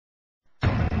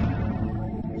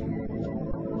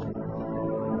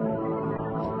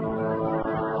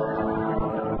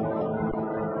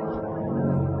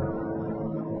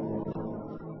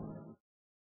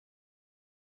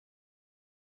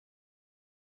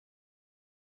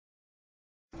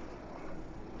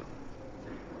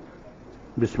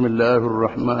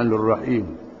Bismillahirrahmanirrahim.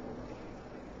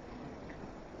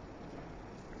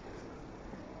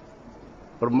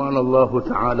 Firman Allah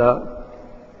Ta'ala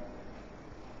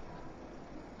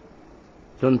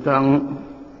tentang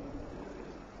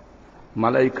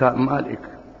malaikat Malik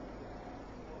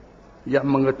yang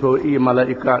mengetuai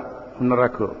malaikat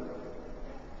neraka.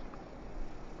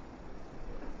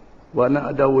 Wa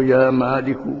na'daw ya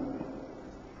Maliku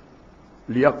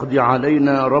liyaqdi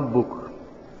alaina rabbuk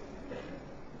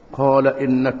qala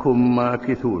innakum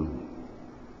makithun.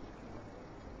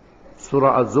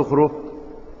 Surah Az-Zukhruf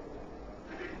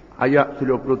ayat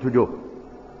 37.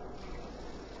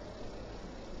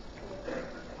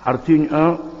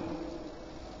 Artinya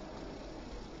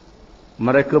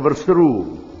mereka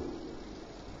berseru,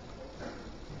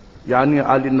 yakni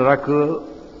ahli neraka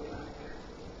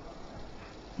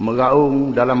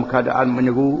meraung dalam keadaan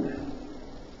menyeru,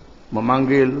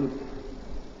 memanggil,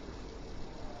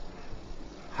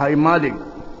 "Hai Malik,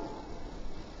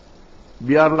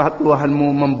 biarlah Tuhanmu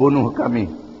membunuh kami."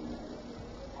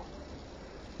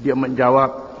 Dia menjawab,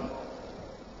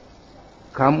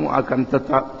 "Kamu akan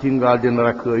tetap tinggal di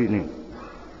neraka ini."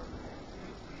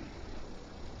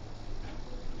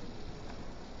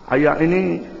 Ayat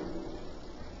ini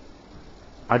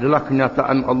adalah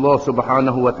kenyataan Allah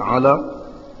Subhanahu wa Ta'ala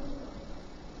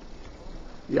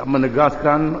yang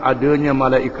menegaskan adanya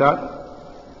malaikat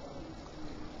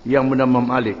yang bernama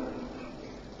Malik.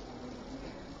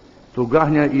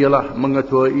 Tugasnya ialah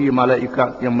mengetuai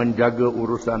malaikat yang menjaga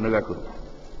urusan neraka.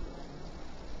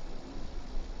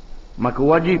 Maka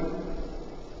wajib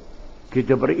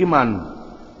kita beriman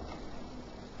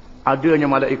adanya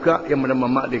malaikat yang bernama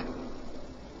Malik,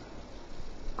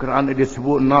 kerana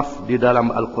disebut nas di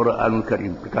dalam Al-Quranul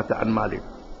Karim, perkataan Malik.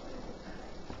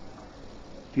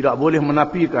 Tidak boleh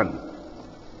menafikan.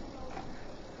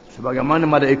 Sebagaimana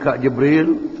malaikat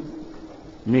Jibril,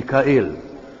 Mikail,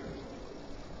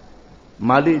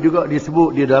 Malik juga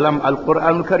disebut di dalam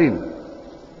Al-Quranul Karim.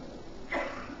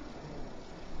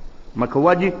 Maka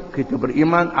wajib kita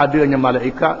beriman adanya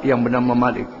malaikat yang bernama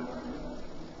Malik,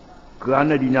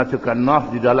 kerana dinyatakan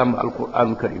nas di dalam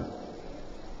Al-Quranul Karim.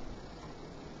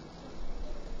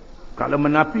 Kalau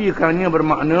menafikannya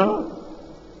bermakna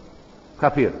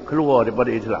kafir, keluar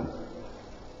daripada Islam.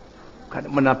 Kalau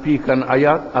menafikan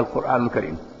ayat Al-Quran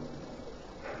Al-Karim.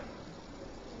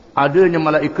 Adanya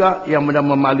malaikat yang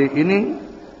bernama Malik ini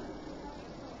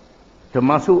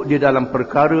termasuk di dalam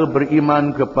perkara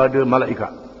beriman kepada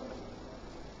malaikat.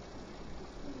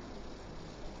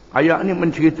 Ayat ini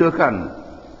menceritakan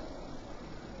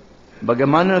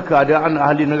bagaimana keadaan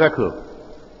ahli neraka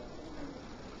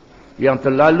yang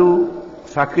terlalu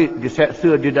sakit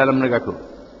diseksa di dalam neraka,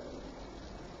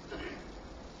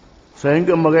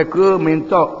 sehingga mereka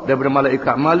minta daripada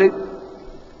malaikat Malik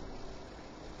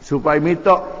supaya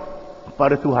minta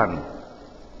kepada Tuhan,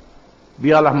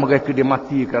 biarlah mereka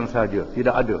dimatikan saja,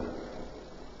 tidak ada.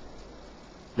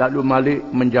 Lalu Malik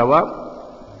menjawab,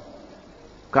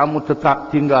 "Kamu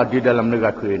tetap tinggal di dalam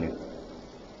neraka ini,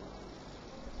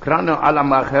 kerana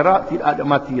alam akhirat tidak ada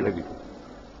mati lagi.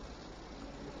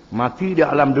 Mati di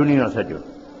alam dunia saja.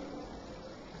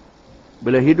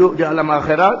 Bila hidup di alam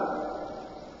akhirat,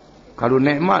 kalau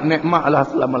nikmat, nikmatlah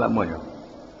selama-lamanya.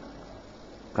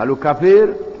 Kalau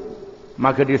kafir,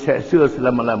 maka diseksa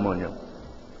selama-lamanya."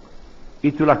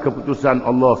 Itulah keputusan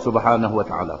Allah Subhanahu wa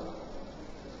Ta'ala.